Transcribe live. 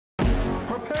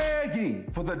ye,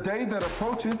 for the day that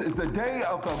approaches is the day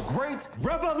of the great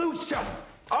revolution.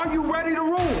 Are you ready to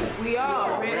rule? We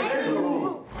are ready to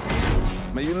rule.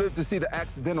 May you live to see the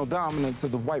accidental dominance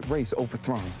of the white race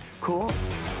overthrown. Cool.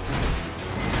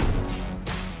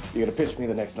 You're gonna pitch me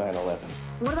the next 9/11.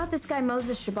 What about this guy,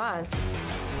 Moses Shabazz?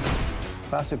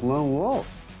 Classic lone wolf.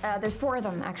 There's 4 of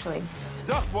them, actually.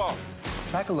 Duck walk.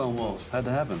 Pack of lone wolves. Had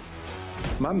to happen.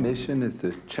 My mission is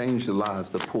to change the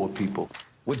lives of poor people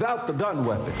without the gun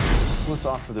weapon. Let's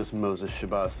offer this Moses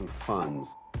Shabazz some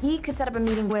funds. He could set up a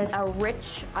meeting with a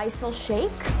rich ISIL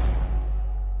sheikh.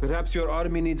 Perhaps your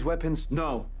army needs weapons?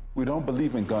 No, we don't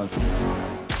believe in guns.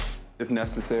 If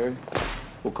necessary,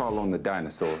 we'll call on the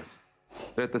dinosaurs.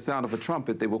 But at the sound of a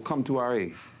trumpet, they will come to our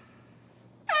aid.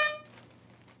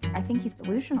 I think he's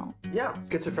delusional. Yeah,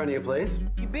 schizophrenia plays.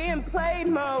 You being played,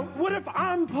 Mo. What if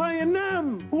I'm playing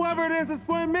them? Whoever it is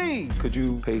playing me. Could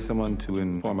you pay someone to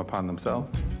inform upon themselves?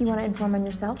 You want to inform on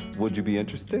yourself? Would you be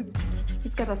interested?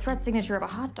 He's got the threat signature of a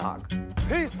hot dog.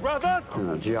 Peace, brothers!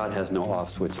 Jihad has no off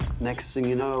switch. Next thing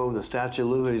you know, the Statue of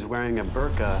Liberty's wearing a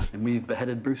burqa, and we've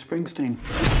beheaded Bruce Springsteen.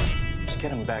 Just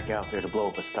get him back out there to blow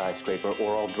up a skyscraper,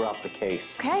 or I'll drop the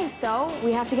case. Okay, so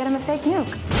we have to get him a fake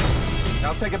nuke.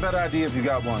 I'll take a better idea if you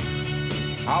got one.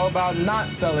 How about not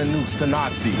selling nukes to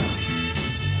Nazis?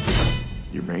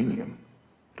 Uranium.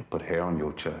 To put hair on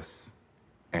your chest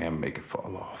and make it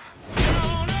fall off.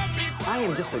 I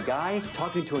am just a guy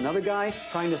talking to another guy,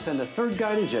 trying to send a third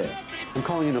guy to jail. I'm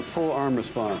calling in a full-arm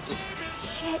response.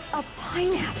 Shit, a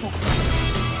pineapple.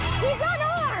 He's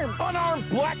unarmed! Unarmed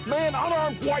black man,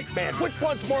 unarmed white man. Which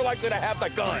one's more likely to have the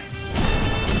gun?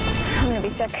 I'm gonna be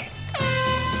sick.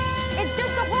 It's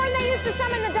just the horn they used to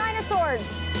summon the dinosaurs.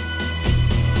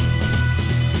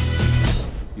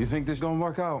 You think this gonna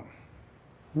work out?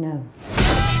 No.